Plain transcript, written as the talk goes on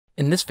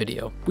In this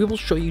video, we will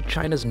show you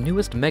China's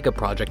newest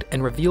megaproject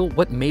and reveal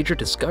what major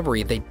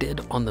discovery they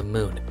did on the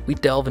moon. We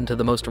delve into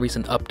the most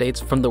recent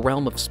updates from the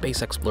realm of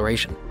space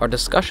exploration. Our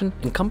discussion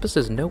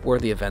encompasses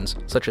noteworthy events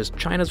such as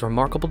China's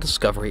remarkable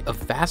discovery of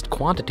vast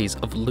quantities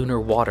of lunar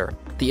water,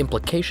 the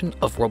implication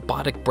of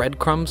robotic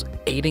breadcrumbs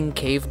aiding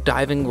cave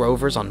diving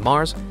rovers on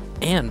Mars,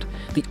 and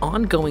the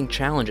ongoing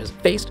challenges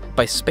faced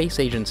by space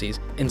agencies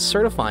in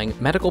certifying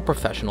medical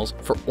professionals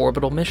for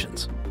orbital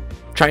missions.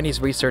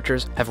 Chinese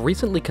researchers have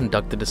recently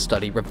conducted a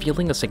study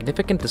revealing a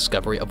significant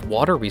discovery of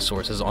water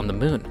resources on the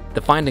moon.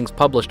 The findings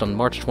published on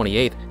March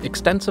 28th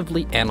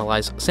extensively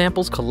analyze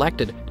samples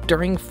collected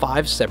during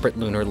 5 separate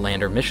lunar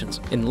lander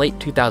missions. In late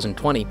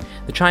 2020,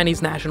 the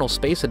Chinese National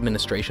Space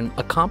Administration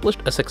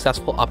accomplished a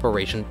successful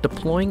operation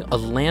deploying a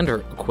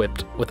lander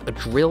equipped with a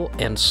drill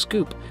and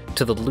scoop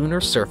to the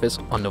lunar surface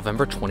on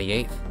November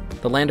 28th.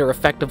 The lander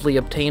effectively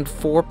obtained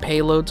 4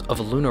 payloads of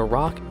lunar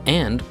rock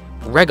and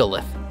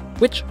regolith,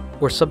 which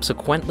were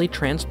subsequently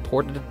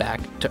transported back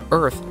to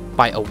Earth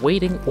by a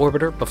waiting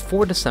orbiter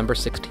before December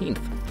 16th.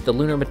 The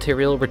lunar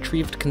material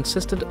retrieved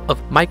consisted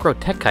of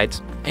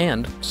microtechites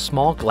and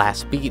small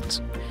glass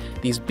beads.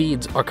 These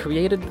beads are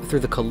created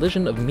through the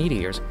collision of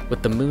meteors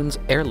with the moon's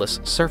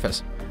airless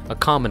surface, a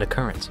common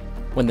occurrence.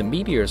 When the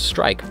meteors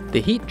strike,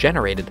 the heat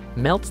generated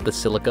melts the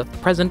silica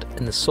present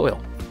in the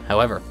soil.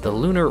 However, the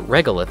lunar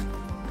regolith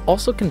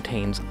also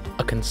contains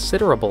a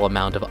considerable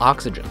amount of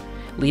oxygen,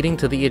 leading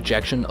to the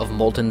ejection of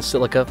molten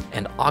silica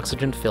and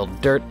oxygen-filled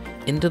dirt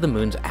into the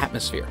moon's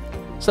atmosphere.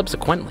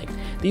 Subsequently,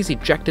 these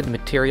ejected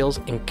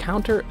materials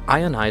encounter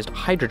ionized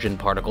hydrogen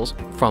particles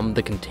from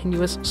the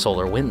continuous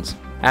solar winds.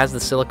 As the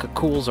silica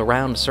cools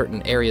around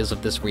certain areas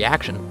of this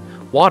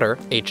reaction, water,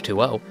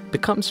 H2O,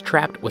 becomes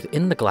trapped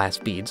within the glass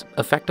beads,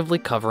 effectively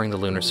covering the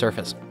lunar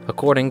surface.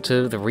 According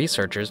to the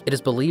researchers, it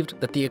is believed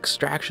that the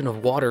extraction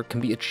of water can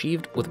be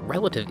achieved with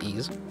relative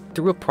ease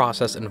through a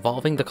process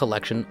involving the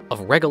collection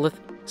of regolith,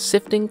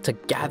 sifting to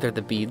gather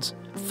the beads,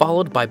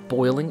 followed by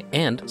boiling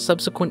and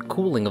subsequent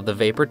cooling of the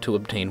vapor to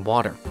obtain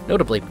water.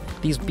 Notably,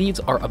 these beads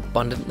are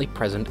abundantly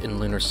present in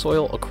lunar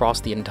soil across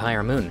the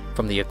entire moon,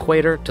 from the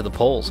equator to the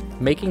poles,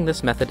 making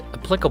this method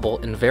applicable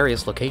in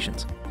various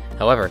locations.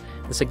 However,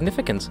 the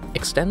significance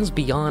extends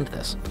beyond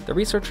this. The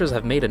researchers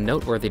have made a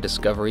noteworthy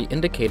discovery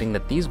indicating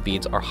that these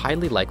beads are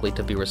highly likely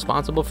to be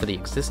responsible for the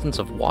existence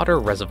of water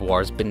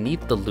reservoirs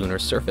beneath the lunar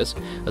surface,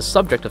 a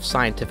subject of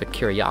scientific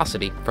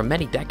curiosity for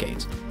many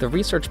decades. The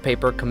research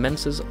paper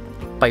commences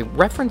by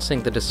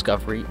referencing the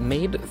discovery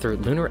made through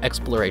lunar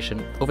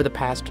exploration over the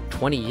past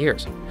 20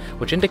 years,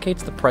 which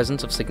indicates the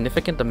presence of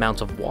significant amounts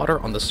of water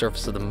on the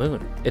surface of the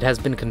moon. It has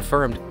been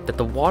confirmed that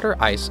the water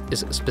ice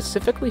is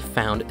specifically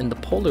found in the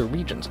polar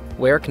regions,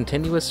 where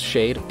continuous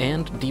shade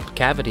and deep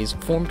cavities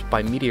formed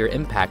by meteor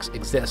impacts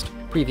exist.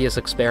 Previous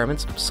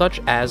experiments, such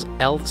as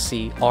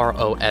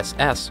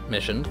LCROSS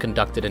mission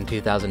conducted in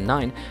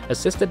 2009,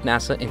 assisted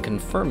NASA in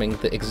confirming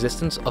the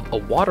existence of a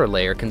water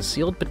layer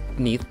concealed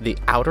beneath the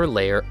outer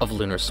layer of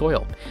lunar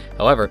soil.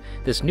 However,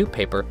 this new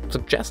paper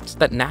suggests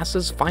that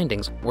NASA's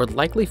findings were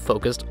likely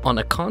focused on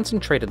a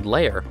concentrated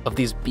layer of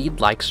these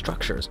bead-like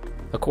structures.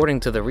 According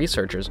to the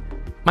researchers,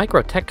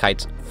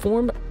 microtechites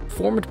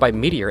formed by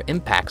meteor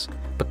impacts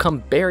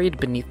become buried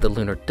beneath the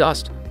lunar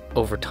dust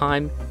over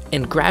time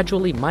and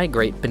gradually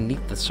migrate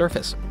beneath the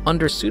surface.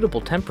 Under suitable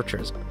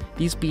temperatures,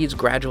 these beads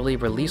gradually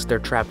release their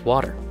trapped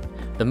water.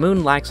 The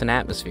moon lacks an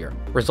atmosphere,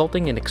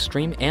 resulting in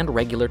extreme and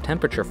regular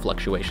temperature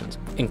fluctuations,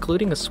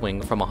 including a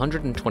swing from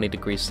 120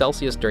 degrees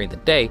Celsius during the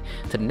day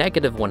to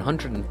negative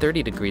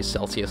 130 degrees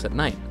Celsius at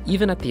night.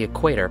 Even at the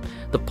equator,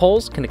 the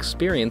poles can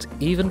experience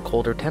even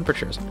colder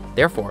temperatures.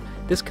 Therefore,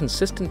 this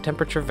consistent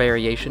temperature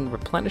variation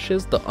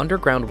replenishes the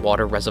underground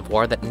water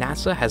reservoir that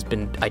NASA has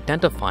been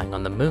identifying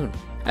on the moon.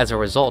 As a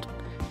result,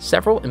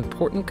 several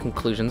important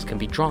conclusions can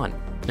be drawn.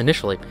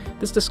 Initially,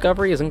 this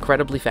discovery is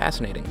incredibly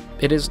fascinating.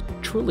 It is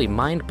truly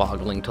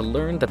mind-boggling to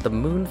learn that the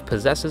moon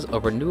possesses a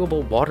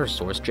renewable water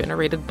source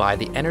generated by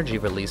the energy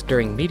released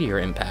during meteor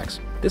impacts.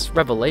 This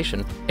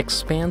revelation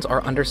expands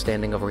our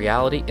understanding of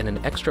reality in an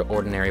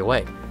extraordinary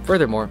way.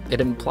 Furthermore, it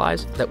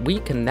implies that we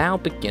can now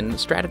begin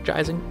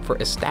strategizing for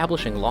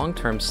establishing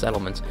long-term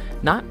settlements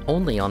not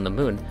only on the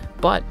moon,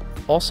 but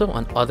also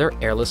on other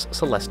airless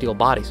celestial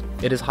bodies.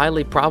 It is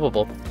highly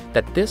probable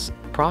that this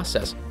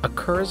process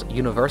occurs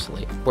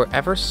universally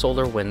wherever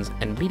solar winds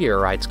and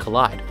meteorites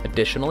collide.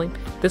 Additionally,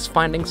 this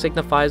finding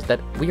signifies that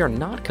we are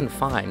not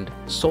confined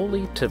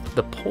solely to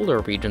the polar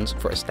regions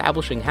for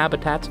establishing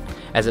habitats,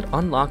 as it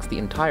unlocks the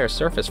entire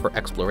surface for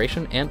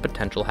exploration and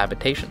potential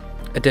habitation.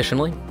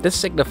 Additionally, this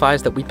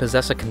signifies that we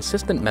possess a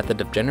consistent method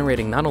of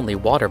generating not only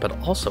water but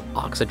also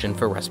oxygen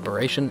for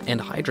respiration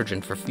and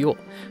hydrogen for fuel.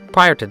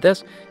 Prior to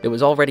this, it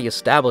was already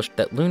established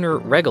that lunar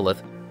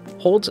regolith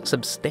holds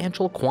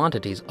substantial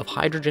quantities of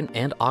hydrogen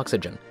and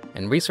oxygen,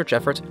 and research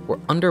efforts were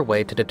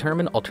underway to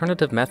determine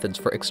alternative methods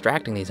for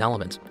extracting these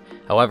elements.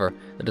 However,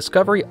 the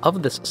discovery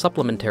of this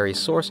supplementary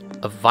source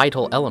of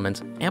vital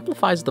elements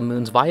amplifies the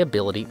moon's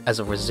viability as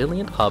a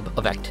resilient hub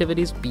of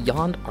activities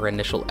beyond our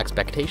initial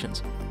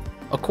expectations.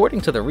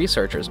 According to the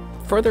researchers,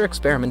 further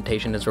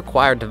experimentation is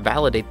required to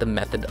validate the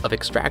method of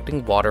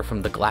extracting water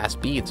from the glass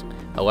beads.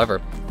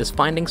 However, this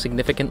finding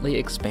significantly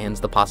expands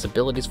the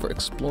possibilities for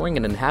exploring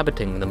and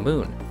inhabiting the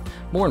moon.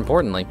 More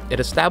importantly, it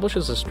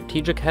establishes a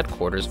strategic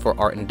headquarters for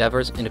our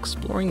endeavors in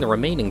exploring the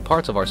remaining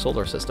parts of our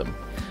solar system.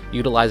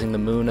 Utilizing the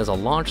moon as a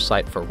launch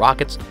site for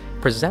rockets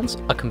presents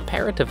a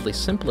comparatively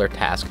simpler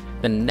task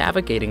than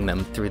navigating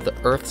them through the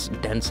Earth's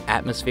dense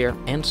atmosphere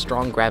and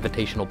strong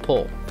gravitational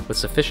pull. With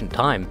sufficient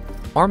time,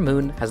 our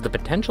moon has the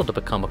potential to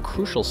become a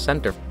crucial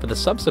center for the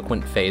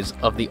subsequent phase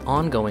of the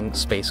ongoing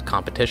space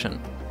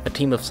competition. A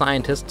team of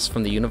scientists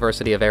from the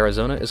University of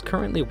Arizona is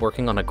currently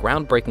working on a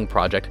groundbreaking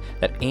project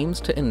that aims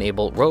to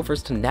enable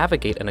rovers to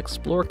navigate and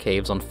explore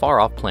caves on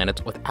far-off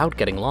planets without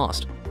getting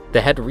lost.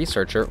 The head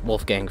researcher,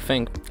 Wolfgang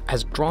Fink,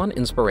 has drawn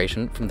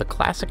inspiration from the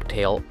classic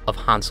tale of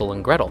Hansel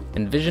and Gretel,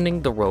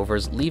 envisioning the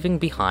rovers leaving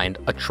behind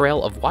a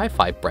trail of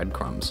Wi-Fi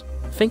breadcrumbs.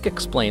 Fink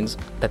explains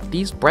that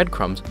these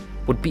breadcrumbs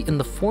would be in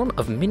the form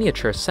of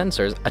miniature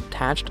sensors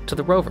attached to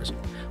the rovers,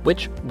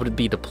 which would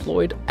be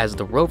deployed as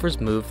the rovers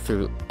move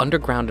through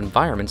underground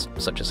environments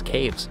such as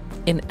caves.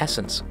 In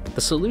essence,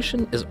 the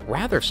solution is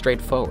rather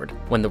straightforward.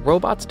 When the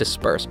robots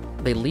disperse,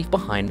 they leave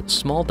behind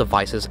small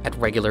devices at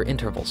regular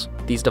intervals.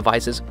 These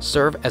devices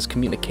serve as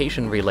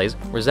communication relays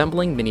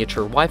resembling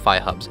miniature Wi-Fi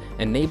hubs,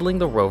 enabling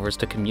the rovers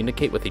to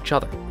communicate with each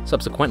other.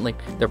 Subsequently,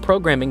 their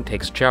programming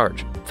takes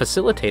charge,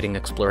 facilitating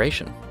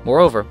exploration.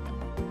 Moreover,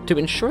 to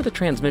ensure the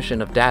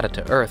transmission of data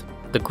to Earth,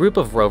 the group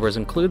of rovers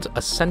includes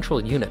a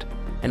central unit,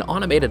 an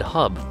automated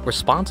hub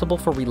responsible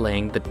for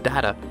relaying the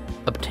data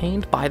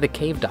obtained by the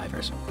cave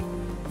divers.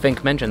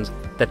 Fink mentions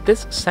that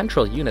this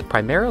central unit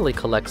primarily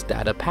collects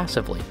data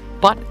passively,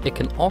 but it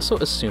can also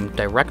assume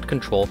direct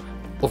control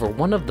over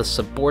one of the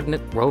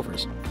subordinate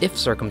rovers, if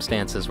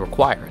circumstances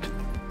require it.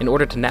 In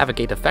order to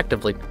navigate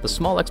effectively, the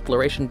small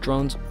exploration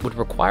drones would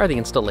require the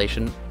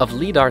installation of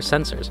LiDAR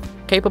sensors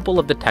capable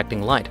of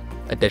detecting light.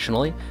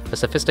 Additionally, a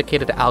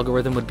sophisticated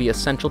algorithm would be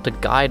essential to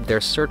guide their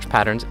search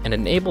patterns and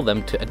enable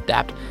them to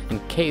adapt in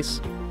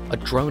case a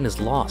drone is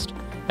lost,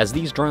 as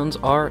these drones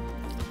are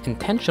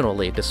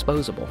intentionally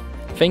disposable.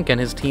 Fink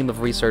and his team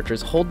of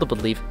researchers hold the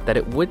belief that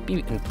it would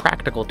be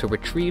impractical to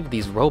retrieve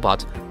these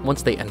robots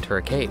once they enter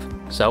a cave,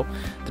 so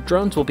the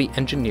drones will be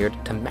engineered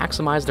to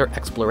maximize their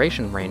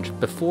exploration range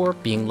before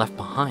being left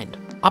behind.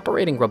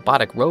 Operating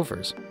robotic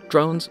rovers,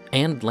 drones,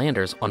 and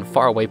landers on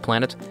faraway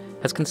planets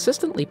has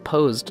consistently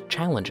posed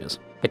challenges.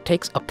 It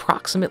takes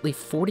approximately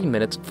 40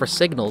 minutes for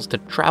signals to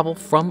travel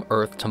from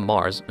Earth to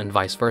Mars and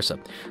vice versa,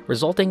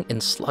 resulting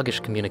in sluggish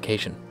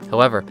communication.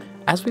 However,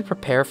 as we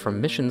prepare for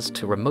missions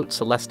to remote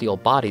celestial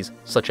bodies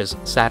such as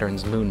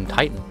Saturn's moon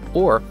Titan,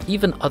 or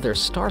even other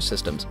star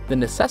systems, the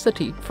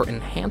necessity for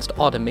enhanced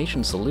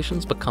automation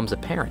solutions becomes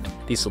apparent.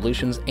 These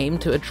solutions aim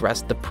to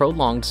address the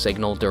prolonged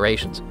signal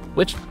durations,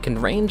 which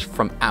can range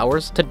from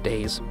hours to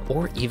days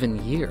or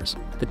even years.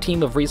 The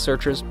team of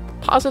researchers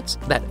posits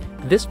that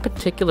this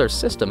particular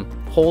system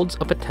holds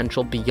a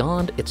potential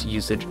beyond its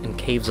usage in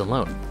caves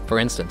alone. For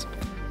instance,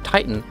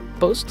 Titan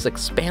boasts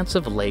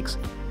expansive lakes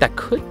that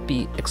could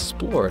be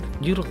explored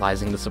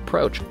utilizing this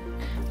approach.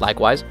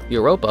 Likewise,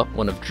 Europa,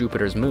 one of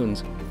Jupiter's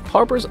moons,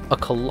 harbors a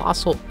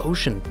colossal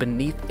ocean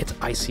beneath its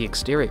icy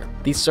exterior.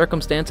 These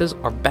circumstances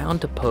are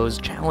bound to pose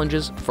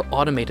challenges for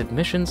automated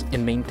missions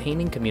in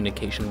maintaining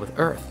communication with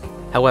Earth.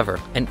 However,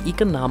 an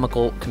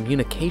economical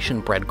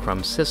communication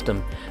breadcrumb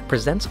system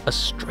presents a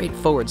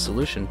straightforward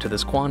solution to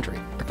this quandary.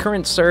 The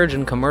current surge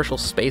in commercial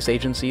space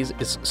agencies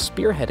is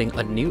spearheading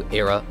a new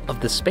era of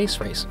the space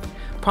race,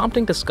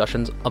 prompting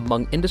discussions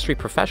among industry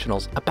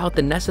professionals about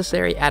the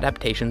necessary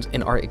adaptations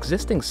in our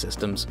existing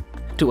systems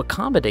to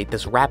accommodate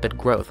this rapid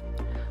growth.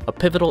 A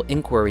pivotal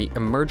inquiry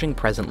emerging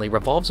presently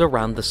revolves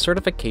around the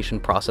certification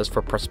process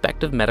for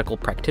prospective medical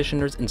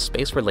practitioners in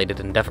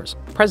space-related endeavors.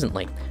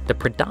 Presently, the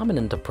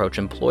predominant approach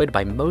employed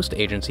by most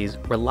agencies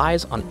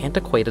relies on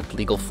antiquated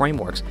legal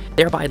frameworks,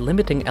 thereby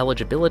limiting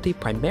eligibility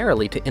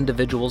primarily to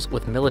individuals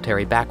with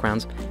military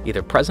backgrounds,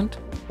 either present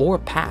or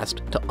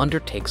past, to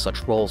undertake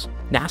such roles.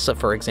 NASA,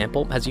 for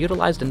example, has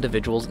utilized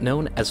individuals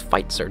known as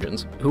flight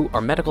surgeons, who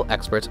are medical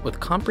experts with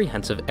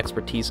comprehensive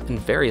expertise in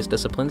various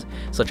disciplines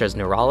such as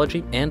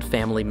neurology and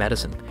family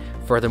medicine.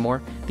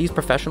 Furthermore, these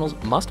professionals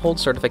must hold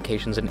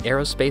certifications in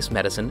aerospace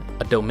medicine,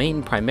 a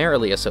domain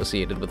primarily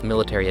associated with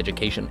military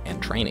education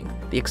and training.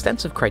 The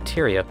extensive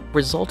criteria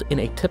result in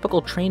a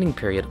typical training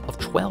period of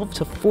 12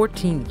 to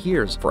 14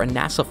 years for a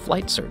NASA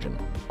flight surgeon.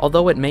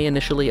 Although it may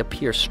initially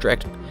appear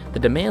strict, the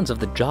demands of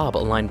the job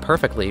align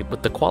perfectly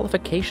with the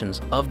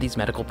qualifications of these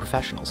medical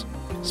professionals.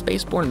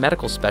 Spaceborne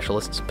medical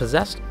specialists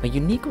possess a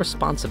unique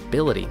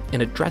responsibility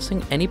in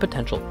addressing any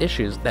potential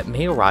issues that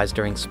may arise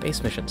during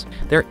space missions.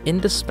 Their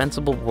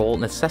indispensable role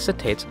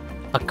necessitates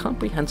a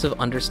comprehensive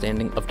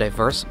understanding of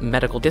diverse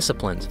medical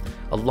disciplines,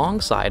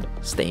 alongside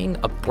staying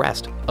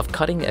abreast of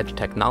cutting-edge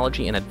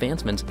technology and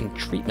advancements in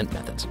treatment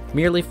methods.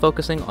 Merely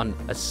focusing on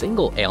a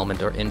single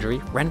ailment or injury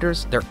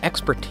renders their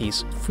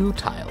expertise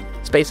futile.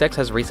 SpaceX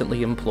has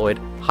recently employed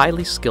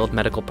highly skilled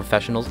medical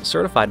professionals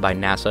certified by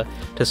NASA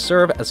to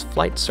serve as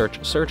flight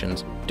search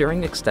surgeons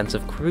during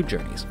extensive crew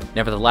journeys.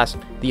 Nevertheless,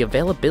 the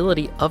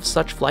availability of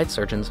such flight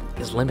surgeons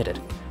is limited.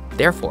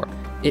 Therefore,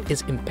 it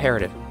is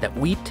imperative that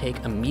we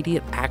take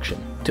immediate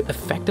action to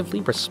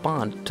effectively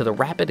respond to the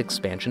rapid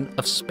expansion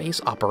of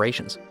space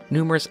operations.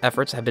 Numerous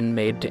efforts have been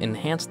made to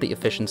enhance the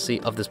efficiency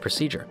of this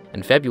procedure.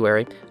 In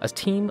February, a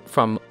team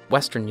from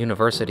Western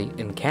University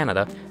in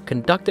Canada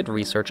conducted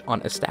research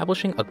on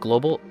establishing a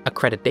global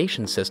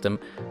accreditation system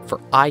for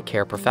eye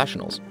care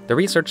professionals. The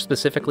research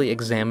specifically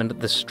examined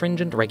the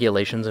stringent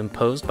regulations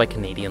imposed by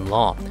Canadian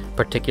law,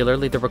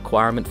 particularly the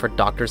requirement for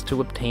doctors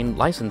to obtain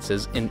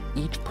licenses in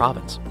each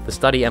province. The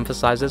study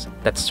emphasizes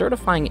that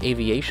certifying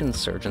aviation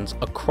surgeons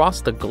across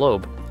the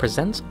globe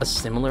presents a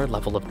similar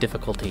level of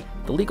difficulty.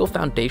 The legal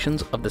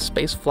foundations of the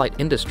spaceflight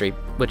industry,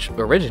 which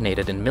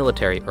originated in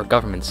military or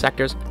government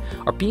sectors,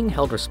 are being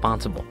held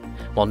responsible.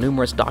 While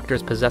numerous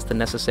doctors possess the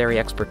necessary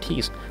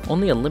expertise,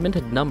 only a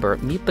limited number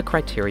meet the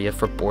criteria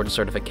for board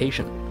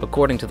certification.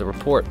 According to the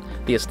report,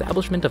 the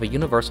establishment of a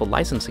universal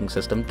licensing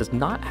system does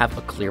not have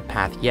a clear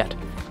path yet,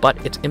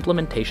 but its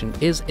implementation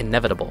is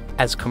inevitable.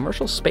 As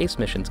commercial space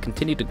missions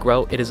continue to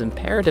grow, it is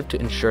imperative to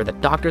ensure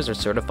that doctors are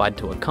certified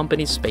to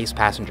accompany space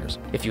passengers.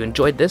 If you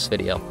enjoyed this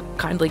video,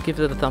 kindly give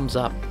it a thumbs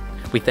up.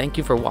 We thank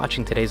you for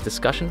watching today's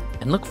discussion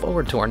and look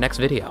forward to our next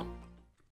video.